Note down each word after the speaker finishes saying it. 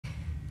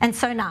And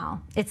so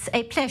now, it's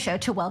a pleasure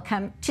to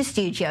welcome to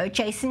studio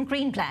Jason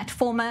Greenblatt,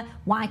 former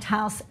White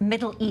House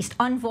Middle East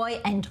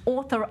envoy and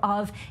author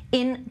of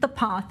In the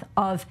Path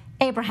of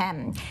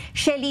Abraham.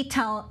 Shelley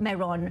Tal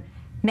Meron,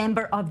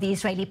 member of the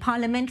Israeli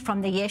parliament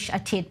from the Yesh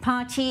Atid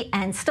party,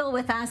 and still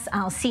with us,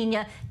 our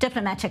senior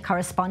diplomatic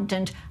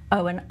correspondent,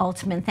 Owen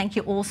Altman. Thank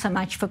you all so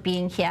much for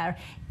being here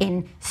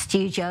in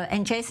studio.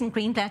 And Jason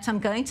Greenblatt, I'm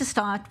going to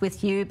start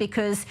with you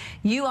because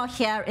you are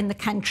here in the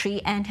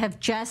country and have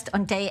just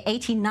on day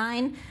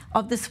 89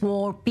 of this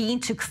war been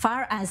to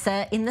Kfar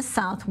Aza in the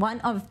south, one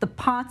of the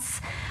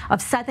parts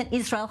of southern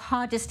Israel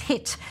hardest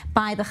hit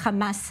by the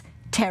Hamas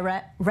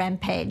terror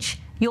rampage.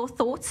 Your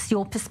thoughts,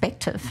 your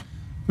perspective?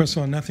 First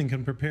of all, nothing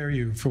can prepare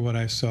you for what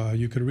I saw.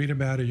 You could read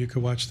about it, you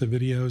could watch the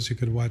videos, you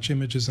could watch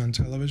images on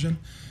television.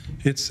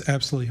 It's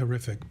absolutely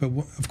horrific. But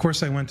of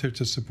course I went there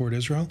to support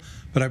Israel,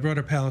 but I brought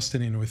a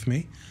Palestinian with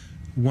me.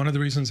 One of the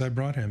reasons I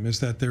brought him is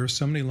that there are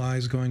so many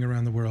lies going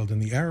around the world. In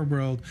the Arab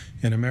world,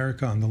 in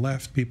America, on the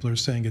left, people are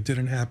saying it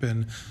didn't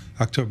happen.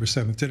 October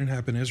 7th didn't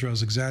happen.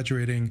 Israel's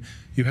exaggerating.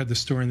 You had the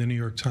story in the New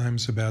York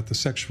Times about the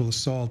sexual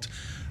assault.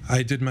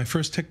 I did my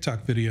first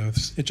TikTok video.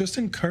 It's just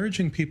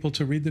encouraging people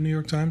to read the New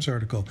York Times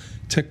article.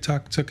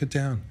 TikTok took it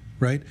down,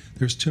 right?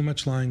 There's too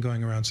much lying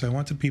going around. So I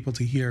wanted people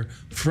to hear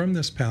from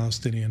this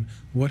Palestinian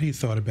what he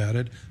thought about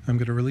it. I'm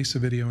going to release a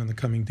video in the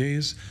coming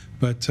days,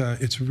 but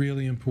it's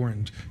really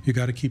important. You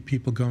got to keep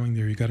people going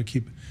there. You got to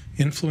keep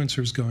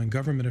influencers going,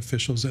 government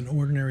officials, and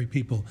ordinary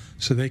people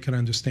so they can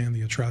understand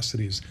the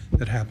atrocities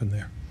that happened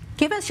there.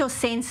 Give us your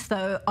sense,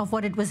 though, of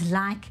what it was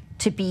like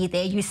to be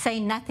there. You say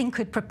nothing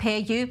could prepare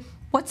you.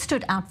 What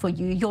stood out for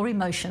you, your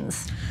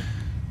emotions?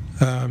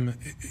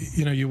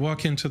 You know, you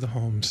walk into the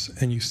homes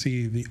and you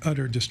see the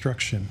utter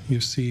destruction. You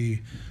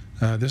see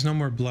there's no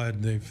more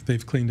blood.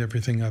 They've cleaned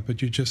everything up,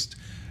 but you just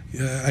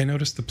I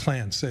noticed the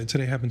plants.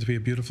 Today happened to be a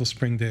beautiful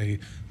spring day.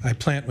 I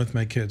plant with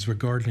my kids. We're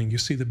gardening. You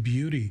see the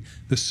beauty,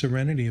 the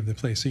serenity of the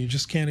place. And you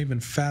just can't even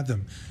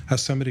fathom how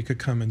somebody could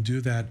come and do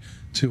that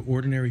to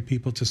ordinary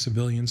people, to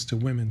civilians, to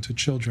women, to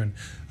children,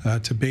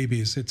 to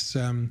babies. It's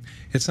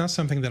not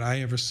something that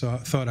I ever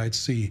thought I'd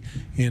see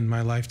in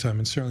my lifetime,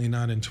 and certainly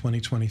not in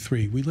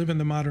 2023. We live in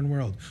the modern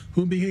world.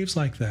 Who behaves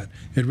like that?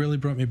 It really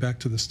brought me back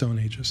to the Stone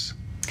Ages.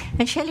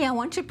 And Shelley, I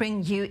want to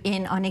bring you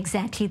in on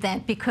exactly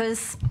that,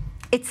 because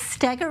it's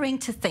staggering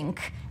to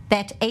think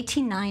that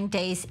 89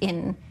 days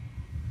in,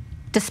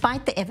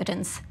 despite the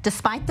evidence,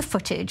 despite the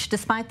footage,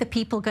 despite the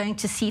people going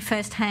to see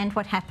firsthand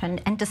what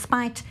happened, and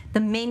despite the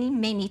many,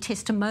 many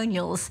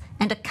testimonials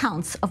and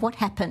accounts of what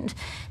happened,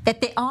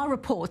 that there are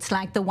reports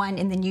like the one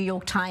in the New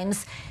York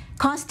Times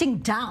casting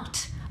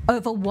doubt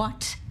over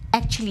what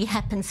actually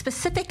happened,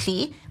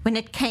 specifically when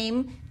it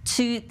came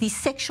to the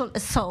sexual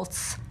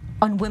assaults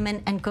on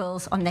women and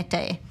girls on that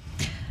day.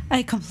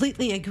 I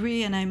completely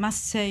agree, and I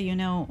must say, you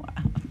know,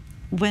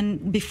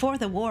 before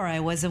the war, I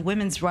was a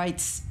women's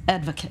rights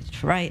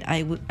advocate, right?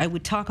 I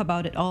would talk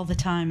about it all the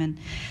time, and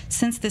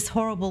since this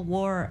horrible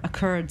war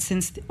occurred,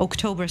 since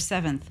October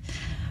 7th,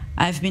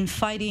 I've been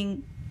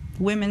fighting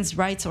women's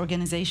rights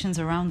organizations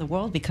around the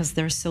world because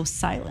they're so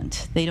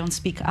silent. They don't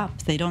speak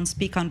up. They don't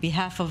speak on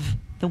behalf of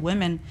the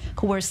women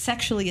who were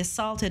sexually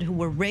assaulted, who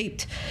were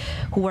raped,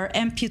 who were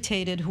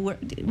amputated, who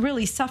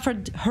really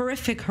suffered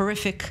horrific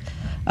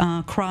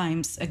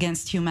crimes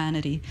against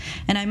humanity.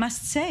 And I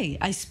must say,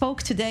 I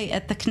spoke today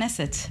at the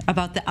Knesset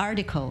about the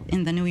article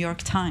in the New York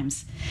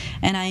Times,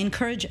 and I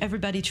encourage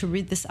everybody to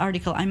read this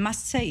article. I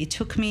must say, it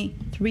took me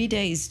 3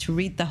 days to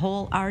read the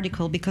whole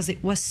article because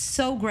it was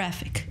so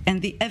graphic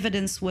and the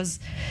evidence was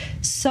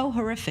so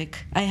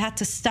horrific. I had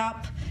to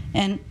stop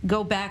and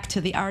go back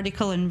to the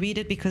article and read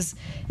it because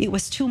it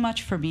was too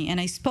much for me. And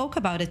I spoke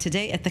about it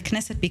today at the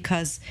Knesset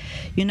because,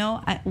 you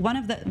know, one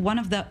of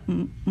the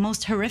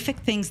most horrific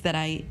things that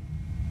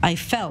I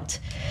felt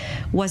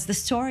was the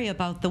story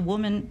about the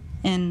woman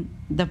in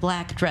the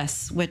black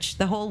dress, which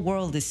the whole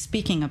world is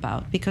speaking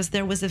about, because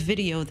there was a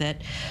video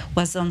that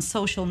was on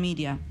social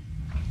media.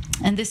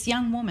 And this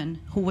young woman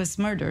who was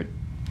murdered,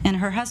 and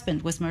her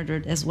husband was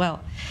murdered as well,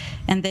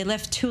 and they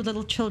left 2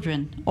 little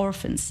children,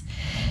 orphans.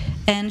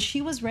 And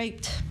she was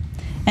raped.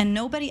 And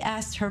nobody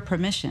asked her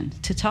permission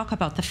to talk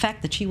about the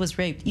fact that she was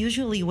raped.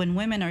 Usually when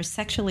women are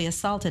sexually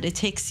assaulted, it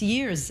takes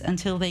years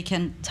until they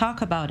can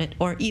talk about it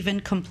or even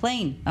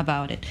complain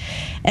about it.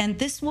 And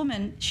this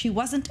woman, she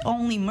wasn't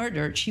only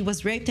murdered, she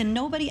was raped, and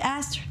nobody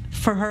asked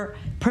for her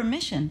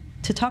permission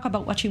to talk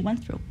about what she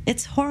went through.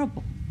 It's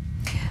horrible.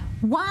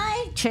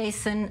 Why,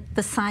 Jason,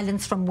 the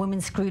silence from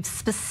women's groups,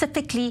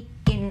 specifically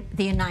in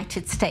the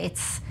United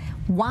States?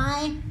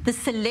 Why the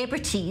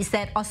celebrities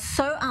that are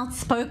so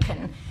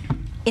outspoken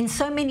in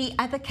so many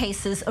other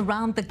cases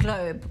around the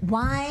globe?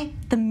 Why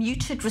the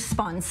muted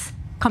response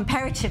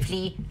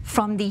comparatively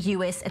from the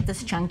US at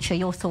this juncture?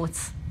 Your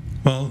thoughts?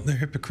 Well, they're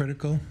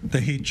hypocritical.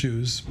 They hate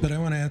Jews. But I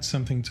want to add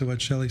something to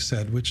what Shelley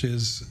said, which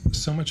is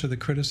so much of the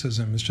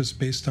criticism is just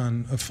based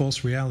on a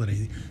false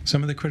reality.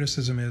 Some of the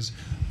criticism is,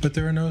 but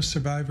there are no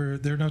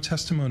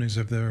testimonies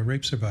of the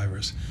rape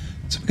survivors.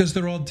 It's because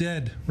they're all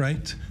dead,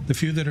 right? The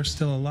few that are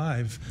still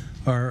alive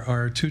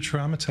are too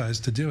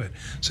traumatized to do it.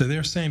 So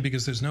they're saying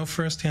because there's no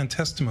first-hand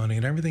testimony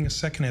and everything is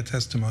second-hand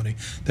testimony,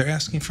 they're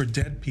asking for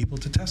dead people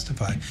to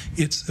testify.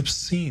 It's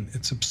obscene.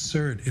 It's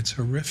absurd. It's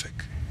horrific.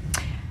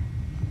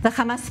 The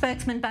Hamas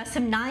spokesman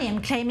Bassem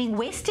Naim claiming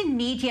Western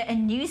media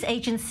and news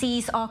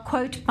agencies are,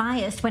 quote,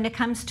 biased when it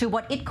comes to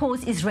what it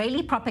calls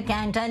Israeli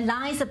propaganda,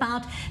 lies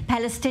about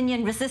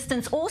Palestinian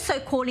resistance,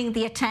 also calling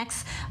the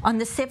attacks on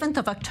the 7th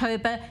of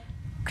October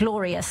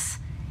glorious.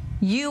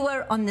 You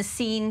were on the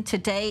scene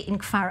today in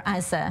Kfar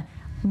Aza.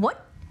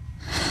 What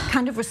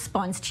kind of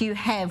response do you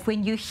have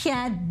when you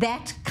hear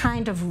that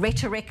kind of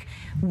rhetoric,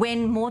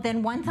 when more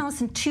than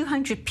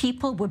 1,200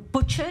 people were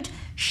butchered,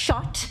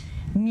 shot,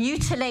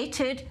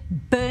 mutilated,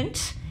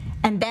 burnt,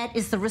 and that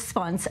is the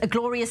response, a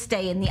glorious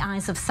day in the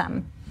eyes of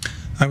some?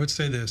 I would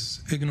say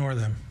this, ignore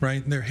them,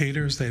 right? They're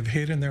haters, they have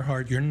hate in their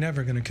heart. You're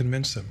never going to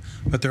convince them.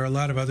 But there are a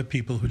lot of other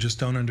people who just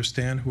don't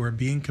understand, who are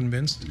being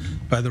convinced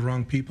by the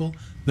wrong people.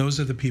 Those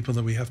are the people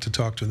that we have to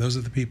talk to. Those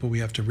are the people we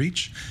have to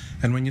reach.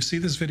 And when you see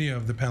this video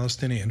of the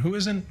Palestinian, who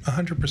isn't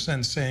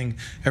 100% saying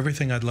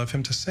everything I'd love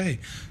him to say,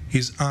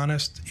 he's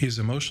honest, he's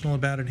emotional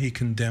about it, he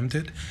condemned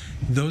it.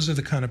 Those are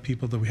the kind of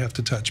people that we have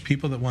to touch.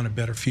 People that want a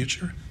better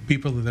future,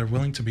 people that are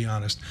willing to be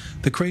honest.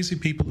 The crazy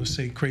people who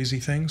say crazy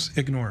things,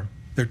 ignore them.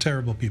 They're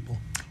terrible people.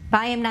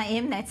 Bassem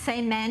Naim, that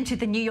same man, to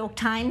the New York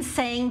Times,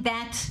 saying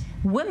that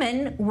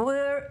women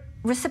were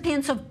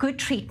recipients of good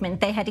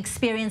treatment they had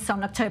experienced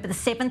on October the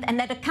 7th, and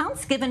that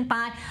accounts given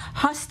by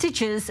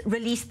hostages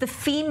released, the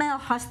female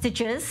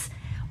hostages,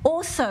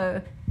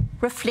 also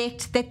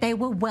reflect that they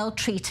were well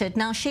treated.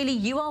 Now, Shelley,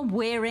 you are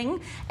wearing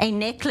a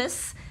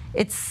necklace.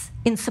 It's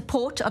in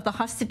support of the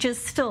hostages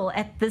still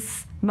at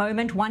this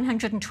moment.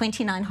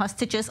 129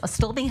 hostages are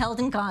still being held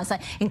in Gaza,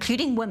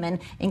 including women,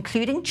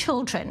 including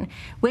children.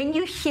 When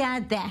you hear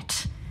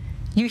that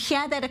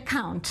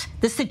account,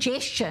 the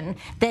suggestion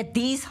that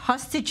these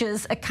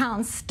hostages'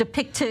 accounts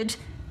depicted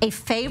a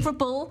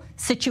favorable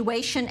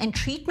situation and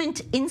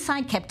treatment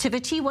inside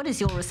captivity, what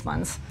is your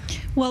response?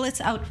 Well,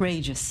 it's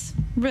outrageous,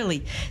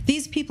 really.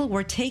 These people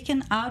were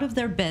taken out of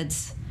their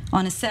beds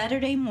on a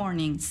Saturday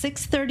morning,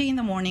 6:30 in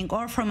the morning,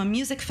 or from a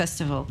music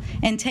festival,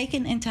 and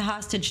taken into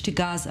hostage to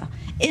Gaza.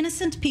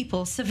 Innocent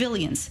people,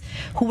 civilians,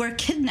 who were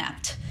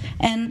kidnapped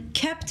and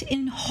kept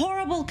in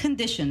horrible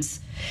conditions.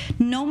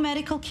 No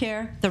medical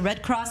care. The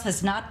Red Cross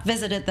has not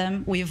visited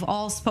them. We've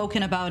all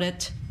spoken about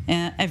it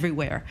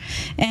everywhere.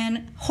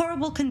 And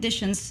horrible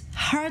conditions,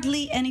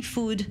 hardly any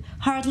food,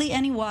 hardly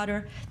any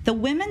water. The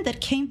women that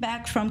came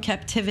back from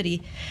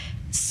captivity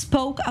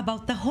spoke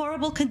about the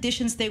horrible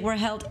conditions they were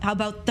held,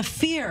 about the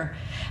fear,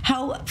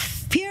 how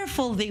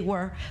fearful they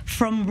were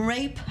from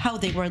rape, how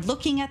they were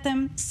looking at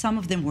them, some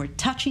of them were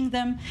touching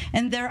them,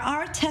 and there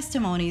are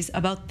testimonies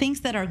about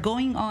things that are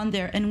going on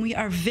there, and we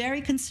are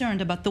very concerned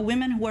about the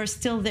women who are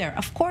still there.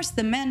 Of course,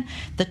 the men,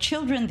 the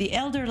children, the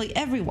elderly,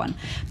 everyone,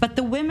 but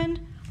the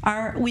women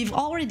we've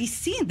already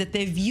seen that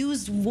they've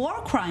used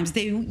war crimes,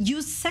 they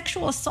used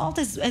sexual assault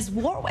as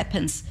war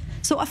weapons.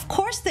 So of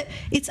course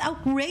it's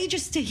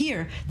outrageous to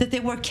hear that they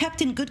were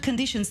kept in good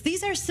conditions.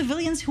 These are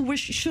civilians who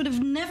should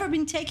have never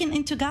been taken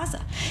into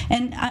Gaza.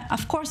 And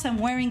of course I'm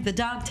wearing the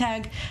dog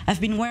tag.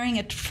 I've been wearing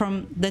it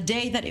from the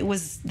day that it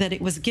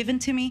was given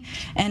to me.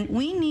 And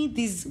we need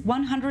these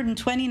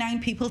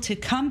 129 people to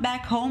come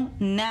back home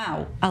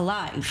now,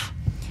 alive.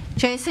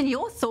 Jason,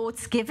 your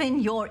thoughts,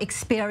 given your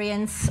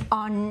experience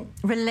on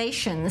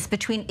relations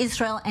between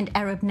Israel and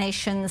Arab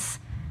nations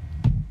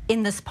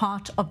in this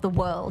part of the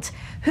world.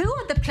 Who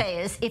are the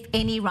players, if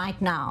any, right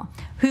now,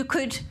 who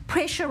could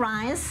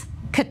pressurize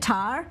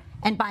Qatar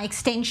and by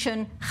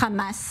extension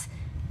Hamas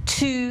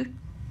to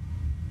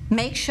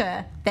make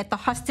sure that the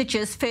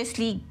hostages,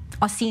 firstly,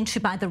 are seen to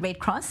by the Red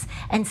Cross,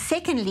 and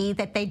secondly,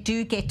 that they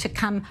do get to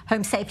come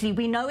home safely?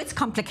 We know it's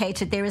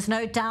complicated. There is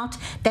no doubt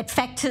that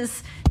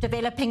factors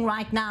developing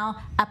right now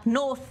up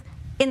north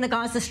in the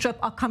Gaza Strip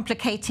are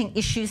complicating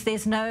issues.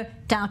 There's no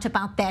doubt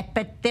about that.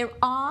 But there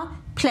are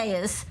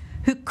players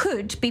who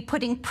could be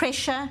putting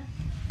pressure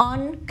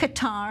on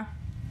Qatar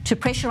to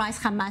pressurize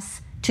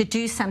Hamas to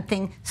do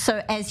something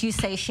so, as you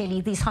say,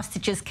 Shelley, these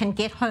hostages can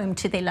get home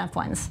to their loved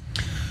ones.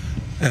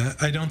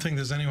 I don't think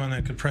there's anyone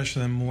that could pressure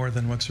them more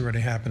than what's already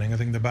happening. I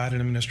think the Biden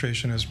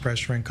administration is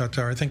pressuring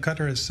Qatar. I think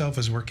Qatar itself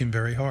is working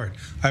very hard.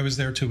 I was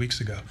there 2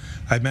 weeks ago.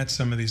 I met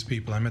some of these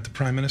people. I met the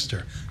Prime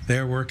Minister.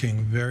 They're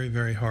working very,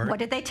 very hard. What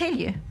did they tell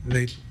you?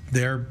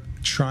 They're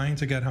trying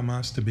to get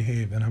Hamas to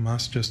behave, and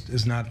Hamas just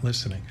is not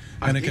listening.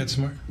 And it gets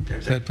more...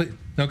 Please.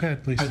 No, go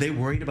ahead, please. Are they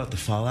worried about the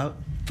fallout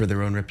for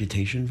their own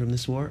reputation from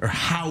this war? Or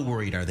how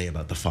worried are they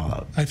about the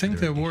fallout? I think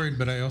they're worried,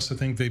 but I also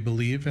think they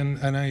believe,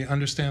 and I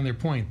understand their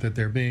point, that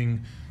they're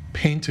being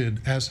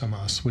painted as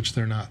Hamas, which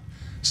they're not.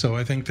 So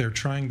I think they're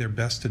trying their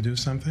best to do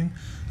something.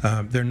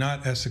 They're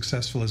not as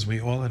successful as we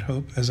all had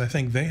hoped, as I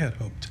think they had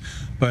hoped.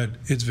 But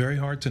it's very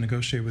hard to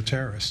negotiate with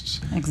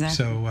terrorists. Exactly.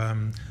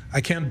 So I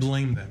can't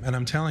blame them. And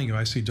I'm telling you,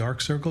 I see dark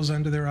circles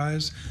under their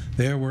eyes.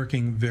 They are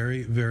working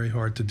very, very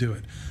hard to do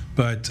it.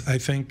 But I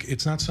think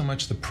it's not so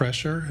much the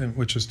pressure,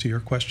 which is to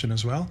your question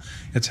as well.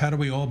 It's how do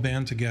we all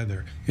band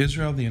together?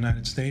 Israel, the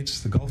United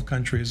States, the Gulf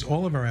countries,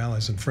 all of our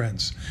allies and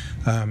friends.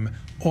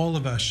 All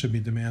of us should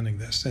be demanding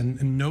this,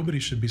 and nobody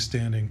should be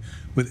standing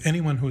with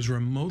anyone who's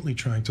remotely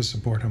trying to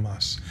support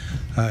Hamas.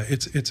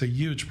 It's a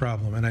huge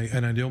problem, and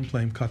I don't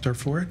blame Qatar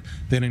for it.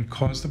 They didn't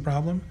cause the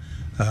problem.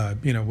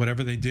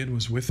 Whatever they did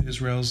was with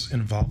Israel's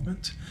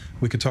involvement.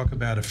 We could talk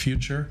about a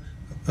future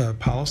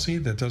policy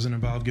that doesn't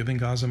involve giving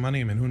Gaza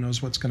money. I mean, who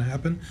knows what's going to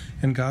happen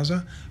in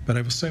Gaza? But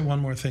I will say one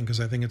more thing because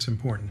I think it's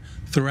important.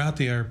 Throughout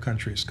the Arab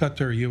countries,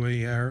 Qatar,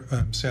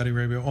 UAE, Saudi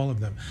Arabia, all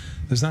of them,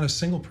 there's not a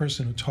single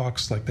person who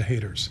talks like the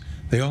haters.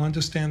 They all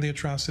understand the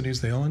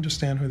atrocities. They all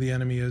understand who the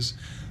enemy is.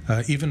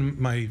 Even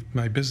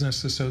my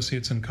business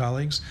associates and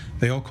colleagues,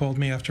 they all called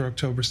me after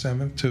October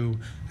 7th to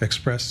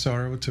express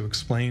sorrow, to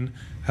explain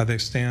how they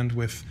stand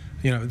with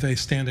they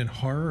stand in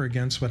horror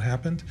against what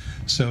happened.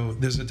 So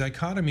there's a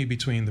dichotomy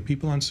between the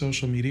people on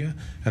social media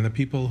and the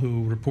people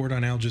who report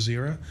on Al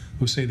Jazeera,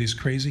 who say these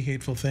crazy,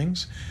 hateful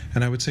things,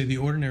 and I would say the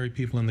ordinary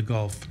people in the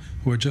Gulf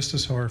who are just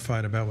as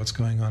horrified about what's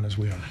going on as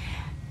we are.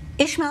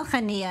 Ismail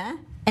Haniyeh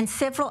and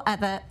several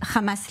other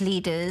Hamas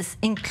leaders,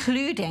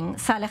 including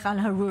Saleh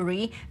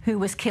al-Haruri, who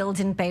was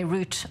killed in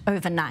Beirut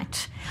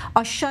overnight,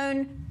 are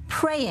shown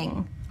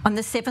praying on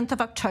the 7th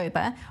of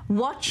October,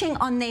 watching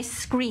on their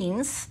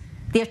screens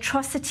the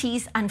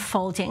atrocities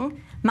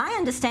unfolding. My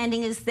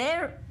understanding is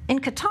they're in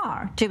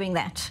Qatar doing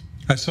that.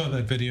 I saw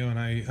that video and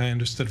I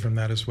understood from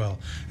that as well.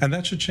 And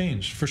that should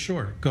change, for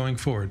sure, going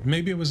forward.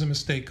 Maybe it was a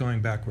mistake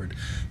going backward,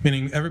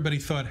 meaning everybody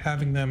thought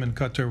having them in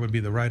Qatar would be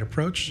the right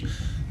approach.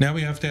 Now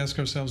we have to ask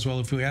ourselves, well,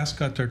 if we ask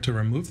Qatar to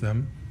remove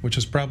them, which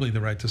is probably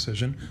the right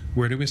decision,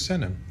 where do we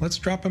send them? Let's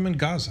drop them in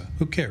Gaza.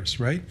 Who cares,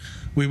 right?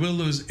 We will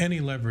lose any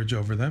leverage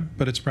over them,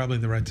 but it's probably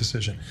the right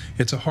decision.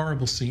 It's a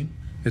horrible scene.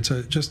 It's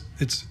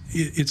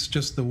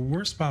just the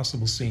worst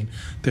possible scene.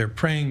 They're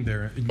praying.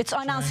 It's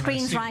on our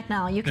screens right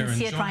now. You can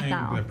see it right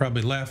now. They're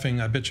probably laughing.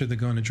 I bet you they're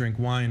going to drink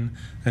wine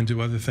and do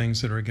other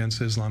things that are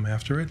against Islam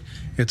after it.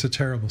 It's a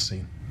terrible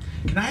scene.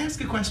 Can I ask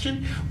a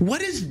question?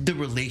 What is the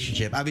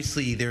relationship?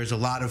 Obviously, there's a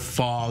lot of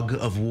fog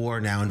of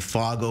war now and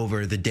fog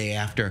over the day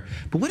after.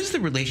 But what does the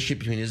relationship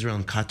between Israel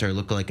and Qatar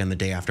look like on the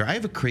day after? I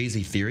have a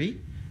crazy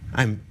theory.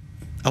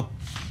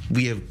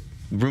 We have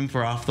room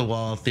for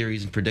off-the-wall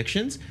theories and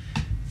predictions.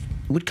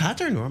 Would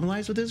Qatar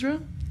normalize with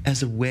Israel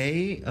as a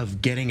way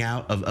of getting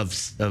out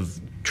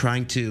of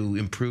trying to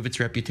improve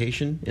its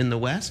reputation in the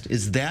West?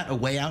 Is that a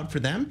way out for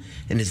them?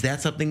 And is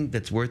that something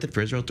that's worth it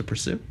for Israel to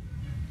pursue?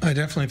 I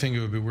definitely think it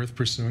would be worth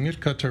pursuing it.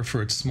 Qatar,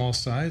 for its small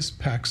size,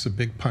 packs a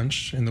big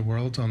punch in the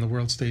world, on the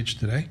world stage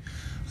today.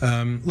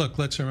 Look,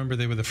 let's remember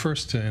they were the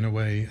first to, in a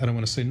way, I don't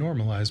want to say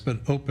normalize, but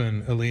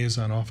open a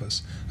liaison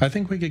office. I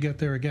think we could get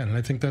there again, and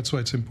I think that's why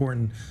it's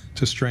important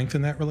to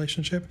strengthen that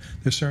relationship.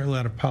 There's certainly a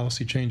lot of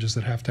policy changes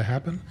that have to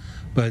happen,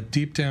 but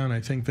deep down, I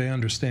think they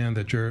understand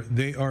that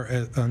they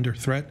are under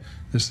threat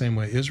the same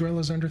way Israel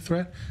is under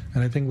threat,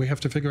 and I think we have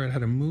to figure out how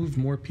to move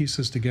more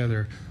pieces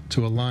together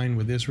to align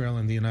with Israel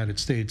and the United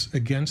States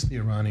against the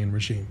Iranian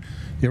regime.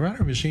 The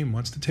Iranian regime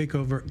wants to take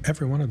over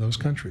every one of those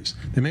countries.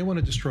 They may want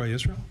to destroy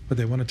Israel, but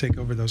they want to take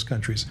over those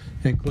countries,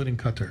 including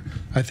Qatar.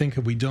 I think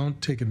if we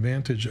don't take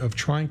advantage of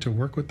trying to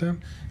work with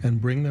them and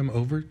bring them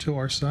over to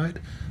our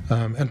side,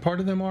 and part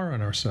of them are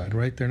on our side,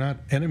 right? They're not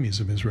enemies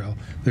of Israel.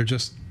 They're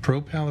just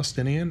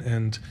pro-Palestinian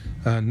and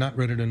not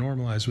ready to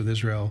normalize with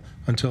Israel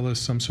until there's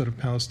some sort of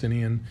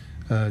Palestinian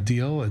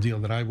deal, a deal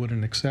that I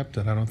wouldn't accept,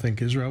 that I don't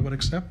think Israel would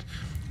accept.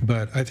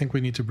 But I think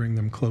we need to bring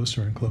them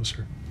closer and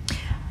closer.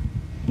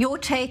 Your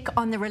take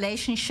on the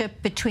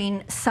relationship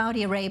between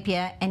Saudi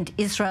Arabia and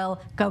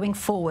Israel going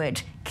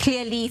forward?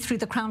 Clearly, through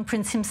the Crown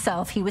Prince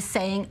himself, he was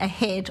saying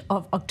ahead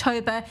of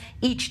October,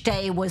 each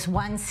day was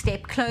one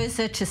step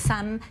closer to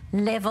some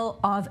level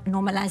of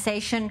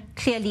normalization.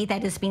 Clearly,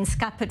 that has been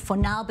scuppered for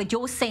now, but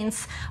your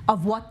sense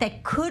of what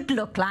that could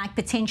look like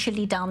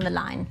potentially down the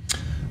line?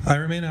 I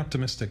remain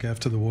optimistic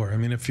after the war. I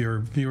mean, if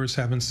your viewers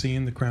haven't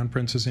seen the Crown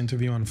Prince's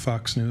interview on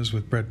Fox News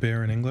with Bret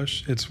Baier in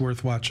English, it's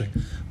worth watching.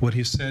 What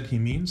he said, he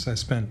means. I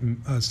spent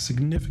a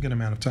significant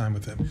amount of time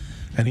with him,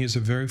 and he is a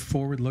very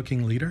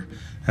forward-looking leader,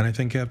 and I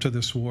think after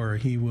this war,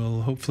 he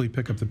will hopefully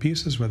pick up the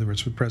pieces, whether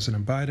it's with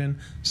President Biden,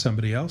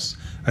 somebody else.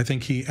 I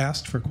think he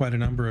asked for quite a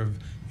number of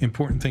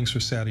important things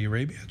for Saudi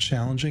Arabia,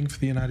 challenging for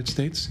the United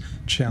States,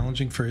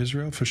 challenging for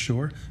Israel, for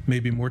sure,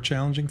 maybe more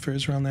challenging for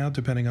Israel now,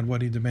 depending on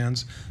what he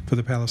demands for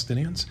the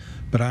Palestinians.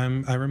 But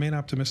I remain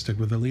optimistic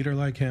with a leader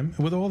like him,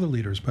 with all the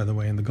leaders, by the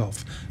way, in the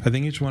Gulf. I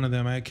think each one of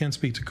them, I can't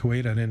speak to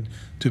Kuwait, I didn't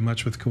do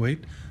much with Kuwait,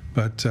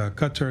 But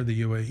Qatar,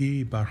 the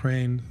UAE,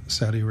 Bahrain,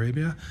 Saudi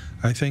Arabia,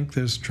 I think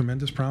there's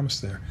tremendous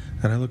promise there.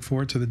 And I look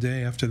forward to the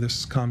day after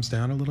this calms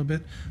down a little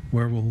bit,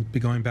 where we'll be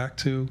going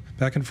back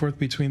and forth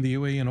between the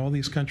UAE and all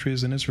these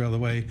countries in Israel the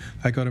way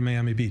I go to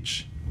Miami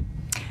Beach.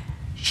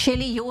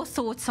 Shelley, your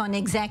thoughts on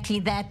exactly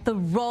that, the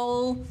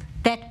role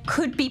that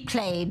could be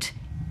played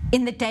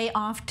in the day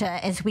after,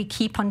 as we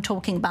keep on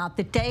talking about,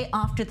 the day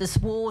after this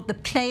war, the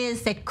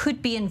players that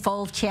could be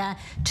involved here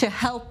to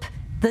help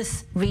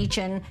this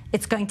region.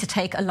 It's going to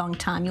take a long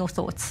time. Your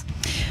thoughts?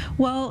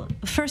 Well,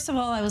 first of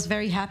all, I was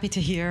very happy to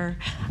hear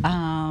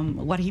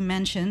what he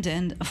mentioned.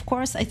 And of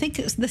course, I think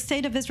the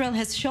state of Israel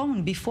has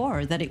shown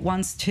before that it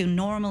wants to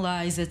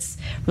normalize its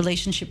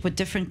relationship with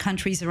different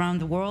countries around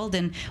the world.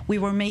 And we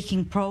were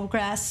making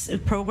progress.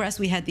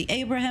 We had the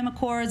Abraham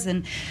Accords,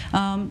 and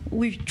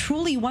we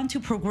truly want to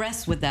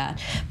progress with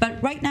that.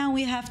 But right now,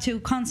 we have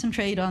to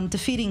concentrate on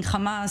defeating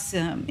Hamas,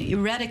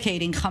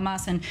 eradicating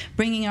Hamas, and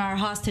bringing our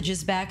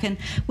hostages back. And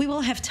we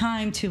will have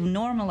time to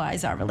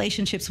normalize our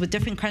relationships with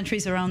different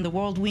countries around the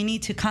world. We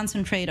need to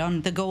concentrate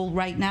on the goal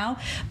right now,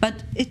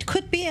 but it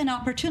could be an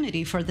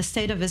opportunity for the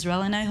state of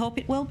Israel, and I hope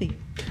it will be.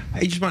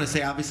 I just want to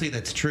say, obviously,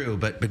 that's true,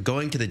 but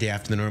going to the day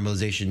after the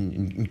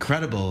normalization,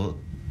 incredible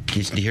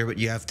just to hear what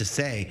you have to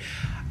say.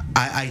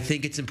 I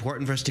think it's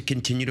important for us to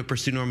continue to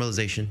pursue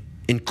normalization,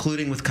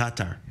 including with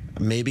Qatar.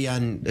 Maybe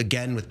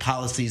again, with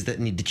policies that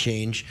need to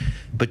change,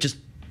 but just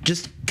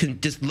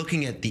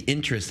looking at the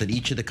interest that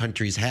each of the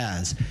countries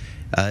has,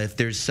 if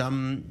there's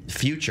some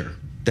future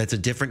that's a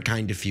different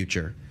kind of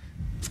future,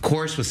 of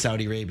course with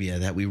Saudi Arabia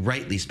that we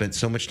rightly spent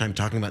so much time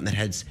talking about and that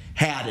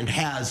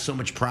has so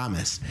much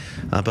promise,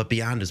 but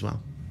beyond as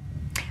well.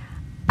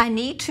 I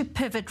need to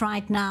pivot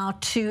right now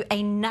to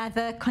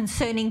another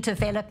concerning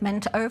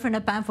development over and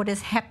above what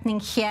is happening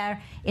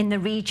here in the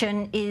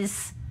region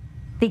is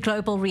the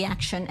global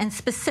reaction, and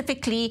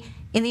specifically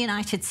in the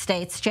United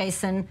States,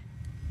 Jason,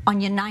 on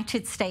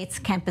United States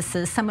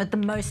campuses, some of the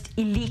most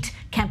elite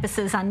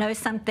campuses. I know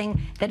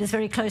something that is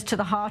very close to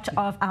the heart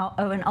of our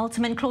Owen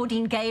Altman,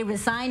 Claudine Gay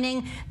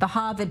resigning, the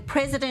Harvard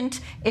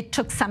president. It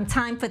took some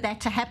time for that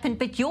to happen,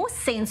 but your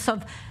sense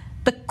of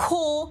the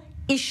core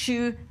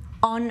issue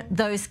on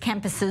those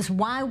campuses,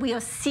 why we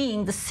are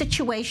seeing the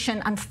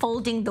situation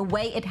unfolding the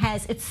way it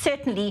has, it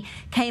certainly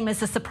came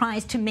as a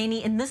surprise to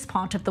many in this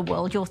part of the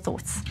world. Your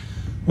thoughts?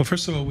 Well,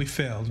 first of all, we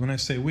failed. When I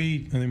say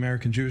we, in the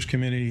American Jewish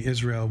community,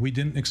 Israel, we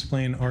didn't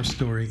explain our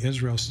story,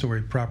 Israel's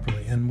story,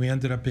 properly. And we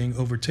ended up being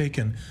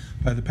overtaken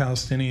by the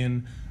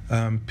Palestinian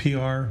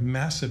PR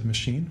massive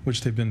machine,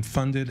 which they've been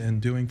funded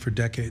and doing for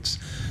decades.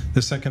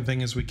 The second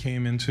thing is we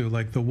came into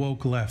like the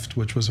woke left,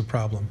 which was a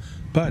problem.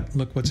 But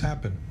look what's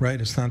happened, right?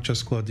 It's not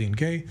just Claudine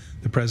Gay,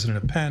 the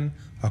president of Penn.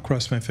 I'll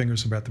cross my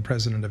fingers about the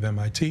president of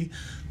MIT.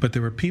 But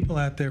there were people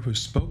out there who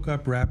spoke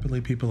up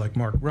rapidly, people like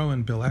Mark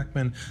Rowan, Bill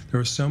Ackman. There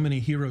are so many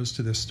heroes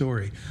to this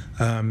story.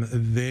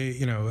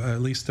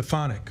 Lee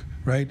Stefanik,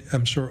 right?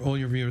 I'm sure all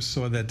your viewers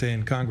saw that day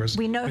in Congress.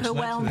 We know her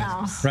well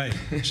now. Right.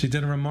 She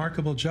did a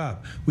remarkable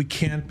job. We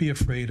can't be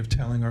afraid of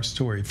telling our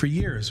story. For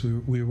years,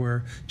 we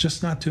were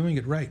just not doing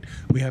it right.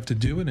 We have to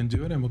do it,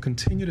 and we'll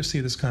continue to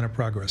see this kind of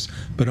progress.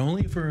 But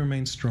only if we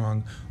remain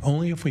strong,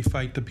 only if we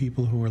fight the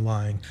people who are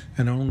lying,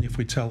 and only if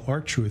we tell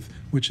our truth,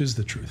 which is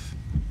the truth.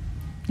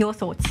 Your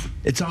thoughts?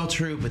 It's all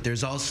true, but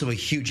there's also a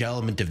huge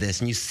element of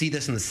this, and you see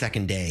this on the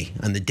second day,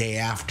 on the day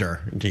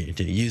after,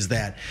 to use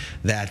that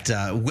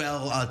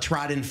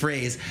well-trodden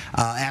phrase,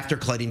 after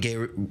Claudine Gay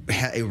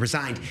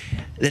resigned,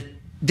 that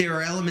there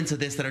are elements of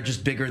this that are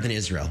just bigger than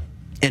Israel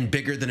and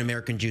bigger than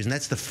American Jews, and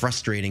that's the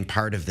frustrating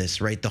part of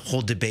this, right? The whole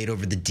debate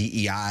over the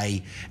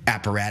DEI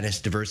apparatus,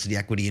 diversity,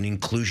 equity, and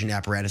inclusion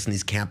apparatus in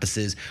these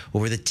campuses,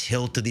 over the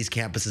tilt of these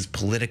campuses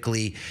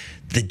politically,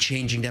 the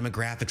changing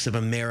demographics of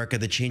America,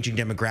 the changing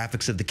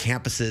demographics of the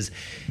campuses.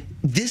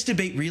 This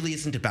debate really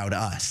isn't about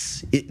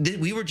us.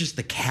 We were just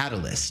the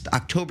catalyst.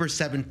 October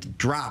 7th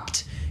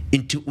dropped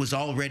into was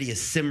already a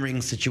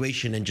simmering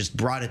situation and just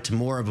brought it to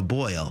more of a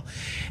boil.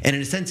 And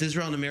in a sense,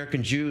 Israel and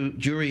American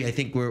Jewry, I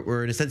think,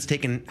 were in a sense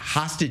taken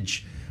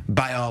hostage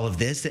by all of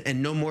this,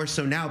 and no more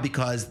so now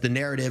because the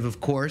narrative, of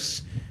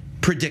course,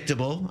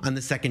 predictable on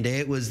the second day,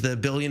 it was the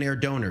billionaire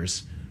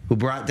donors who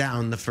brought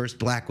down the first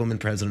black woman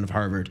president of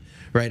Harvard,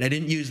 right? I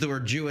didn't use the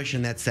word Jewish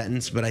in that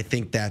sentence, but I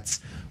think that's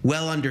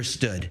well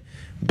understood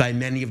by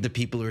many of the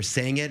people who are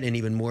saying it, and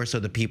even more so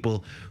the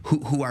people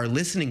who are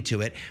listening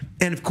to it.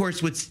 And of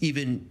course, what's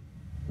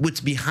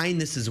behind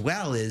this as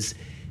well is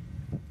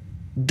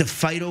the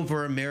fight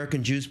over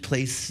American Jews'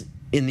 place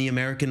in the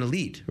American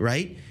elite,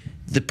 right?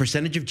 The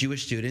percentage of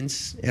Jewish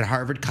students at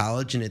Harvard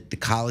College and at the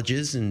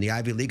colleges in the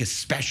Ivy League,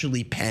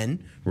 especially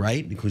Penn,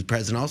 right, whose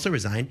president also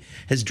resigned,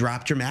 has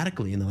dropped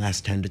dramatically in the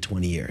last 10 to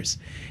 20 years.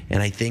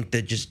 And I think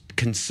that just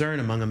concern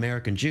among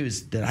American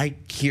Jews that I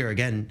hear,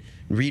 again,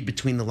 read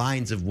between the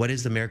lines of what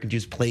is American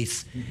Jews'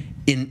 place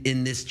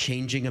in this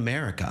changing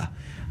America.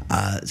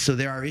 So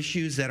there are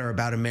issues that are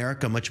about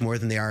America much more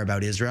than they are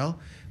about Israel.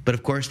 But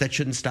of course, that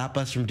shouldn't stop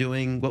us from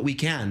doing what we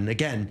can,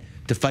 again,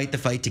 to fight the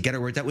fight, to get our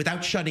words out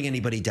without shutting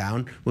anybody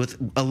down, with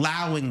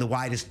allowing the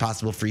widest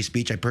possible free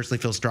speech. I personally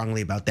feel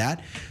strongly about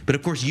that. But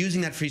of course,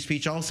 using that free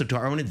speech also to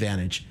our own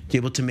advantage, to be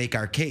able to make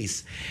our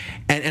case.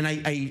 And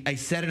I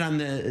said it on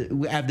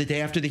the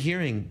day after the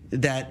hearing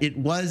that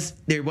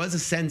there was a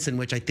sense in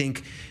which I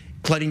think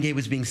Claudine Gay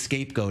was being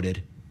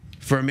scapegoated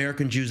for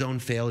American Jews' own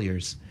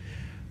failures.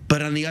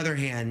 But on the other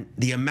hand,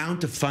 the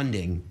amount of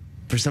funding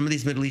for some of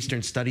these Middle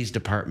Eastern studies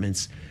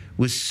departments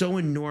was so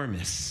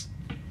enormous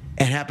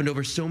and happened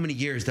over so many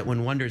years that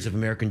one wonders if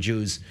American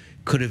Jews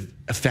could have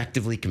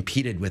effectively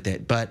competed with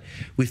it. But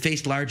we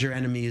faced larger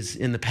enemies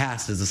in the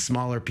past as a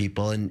smaller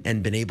people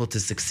and been able to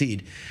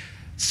succeed.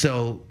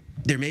 So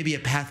there may be a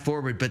path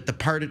forward, but the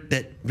part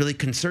that really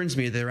concerns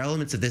me, there are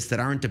elements of this that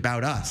aren't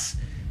about us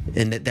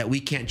and that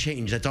we can't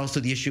change. That's also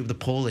the issue of the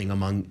polling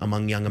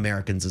among young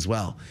Americans as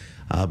well.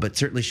 But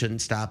certainly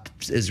shouldn't stop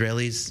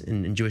Israelis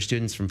and Jewish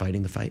students from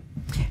fighting the fight.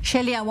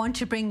 Shelley, I want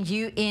to bring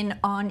you in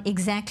on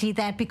exactly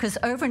that, because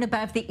over and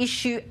above the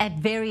issue at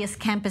various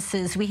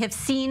campuses, we have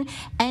seen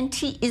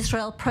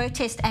anti-Israel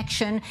protest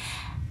action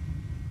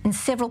in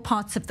several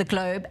parts of the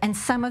globe, and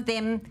some of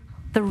them,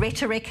 the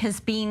rhetoric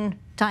has been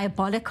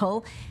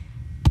diabolical.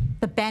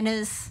 The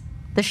banners,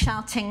 the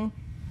shouting,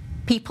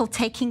 people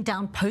taking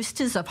down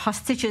posters of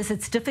hostages.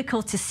 It's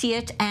difficult to see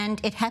it,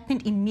 and it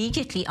happened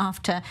immediately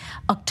after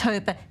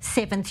October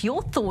 7th.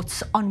 Your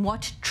thoughts on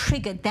what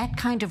triggered that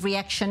kind of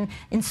reaction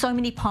in so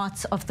many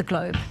parts of the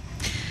globe?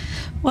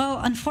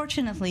 Well,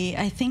 unfortunately,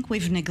 I think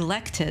we've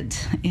neglected,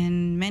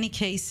 in many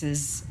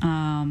cases,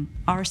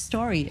 our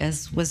story,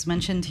 as was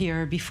mentioned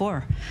here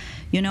before.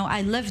 You know,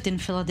 I lived in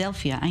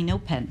Philadelphia. I know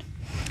Penn.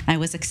 I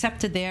was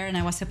accepted there, and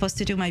I was supposed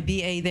to do my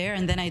BA there,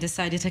 and then I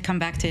decided to come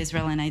back to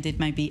Israel, and I did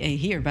my BA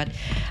here. But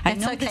I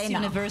know this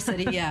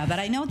university, yeah, but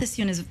I know this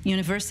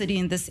university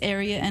in this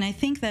area, and I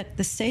think that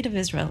the state of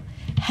Israel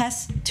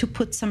has to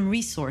put some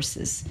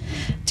resources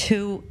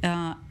to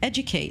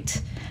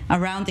educate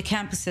around the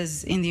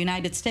campuses in the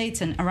United States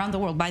and around the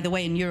world, by the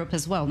way, in Europe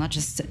as well, not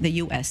just the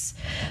US.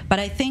 But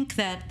I think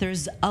that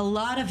there's a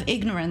lot of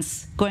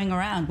ignorance going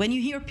around. When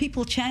you hear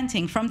people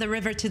chanting from the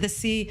river to the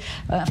sea,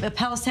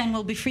 Palestine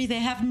will be free,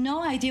 they have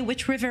no idea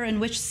which river and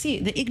which sea.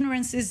 The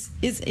ignorance is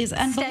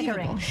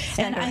unbelievable. Staggering.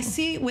 And I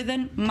see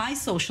within my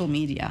social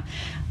media,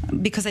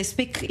 because I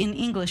speak in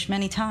English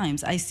many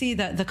times, I see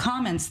the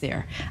comments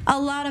there. A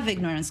lot of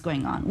ignorance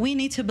going on. We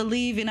need to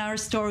believe in our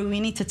story. We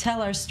need to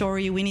tell our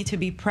story. We need to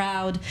be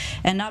proud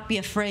and not be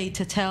afraid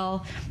to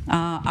tell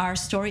our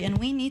story. And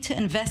we need to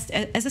invest,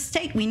 as a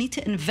state, we need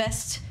to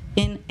invest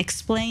in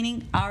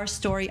explaining our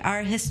story,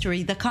 our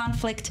history, the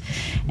conflict,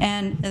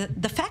 and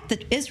the fact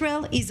that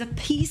Israel is a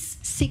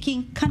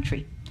peace-seeking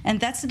country. And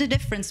that's the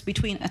difference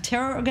between a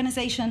terror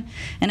organization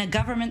and a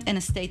government and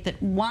a state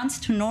that wants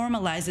to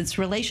normalize its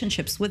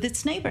relationships with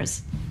its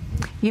neighbors.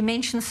 You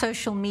mentioned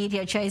social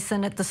media,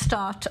 Jason, at the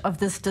start of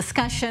this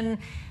discussion.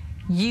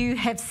 You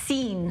have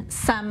seen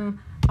some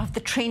of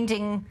the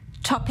trending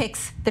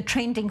topics, the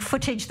trending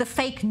footage, the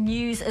fake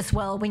news as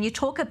well. When you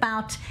talk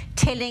about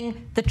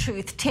telling the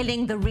truth,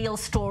 telling the real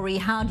story,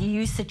 how do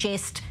you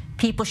suggest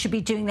people should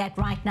be doing that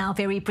right now?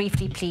 Very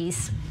briefly,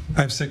 please.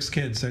 I have 6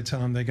 kids. I tell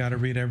them they got to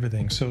read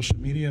everything. Social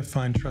media,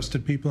 find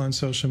trusted people on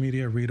social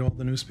media, read all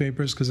the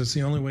newspapers, because it's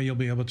the only way you'll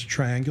be able to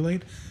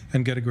triangulate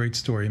and get a great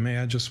story. May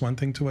I add just one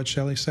thing to what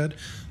Shelley said?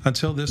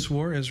 Until this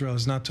war, Israel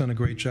has not done a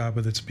great job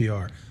with its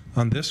PR.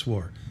 On this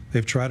war,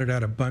 they've trotted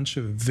out a bunch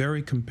of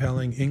very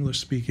compelling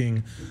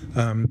English-speaking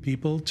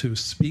people to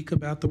speak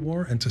about the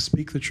war and to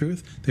speak the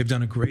truth. They've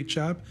done a great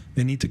job.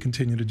 They need to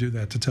continue to do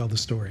that to tell the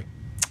story.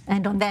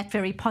 And on that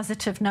very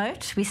positive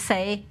note, we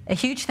say a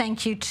huge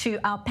thank you to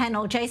our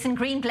panel. Jason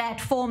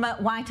Greenblatt, former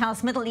White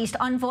House Middle East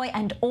envoy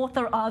and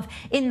author of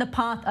In the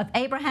Path of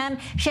Abraham.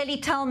 Shelley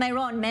Tal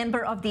Meron,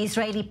 member of the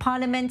Israeli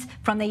parliament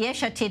from the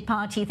Yesh Atid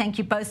party. Thank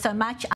you both so much.